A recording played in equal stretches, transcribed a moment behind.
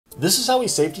This is how we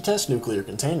safety test nuclear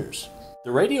containers. The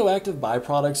radioactive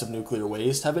byproducts of nuclear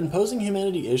waste have been posing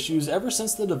humanity issues ever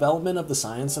since the development of the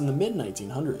science in the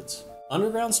mid-1900s.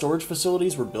 Underground storage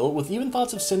facilities were built with even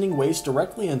thoughts of sending waste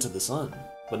directly into the sun.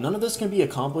 But none of this can be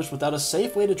accomplished without a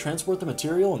safe way to transport the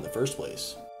material in the first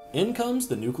place. In comes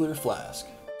the nuclear flask.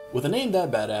 With a name that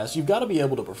badass, you've got to be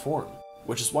able to perform,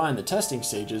 which is why in the testing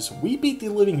stages, we beat the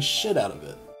living shit out of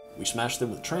it. We smash them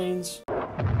with trains,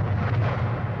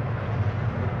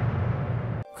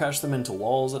 crash them into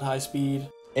walls at high speed,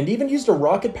 and even used a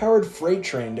rocket-powered freight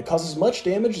train to cause as much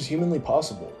damage as humanly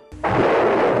possible.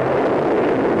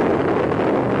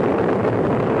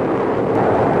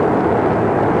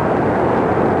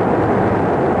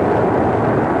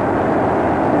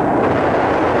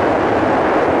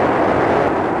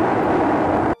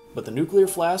 But the nuclear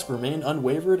flask remained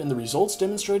unwavered, and the results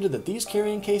demonstrated that these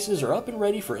carrying cases are up and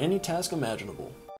ready for any task imaginable.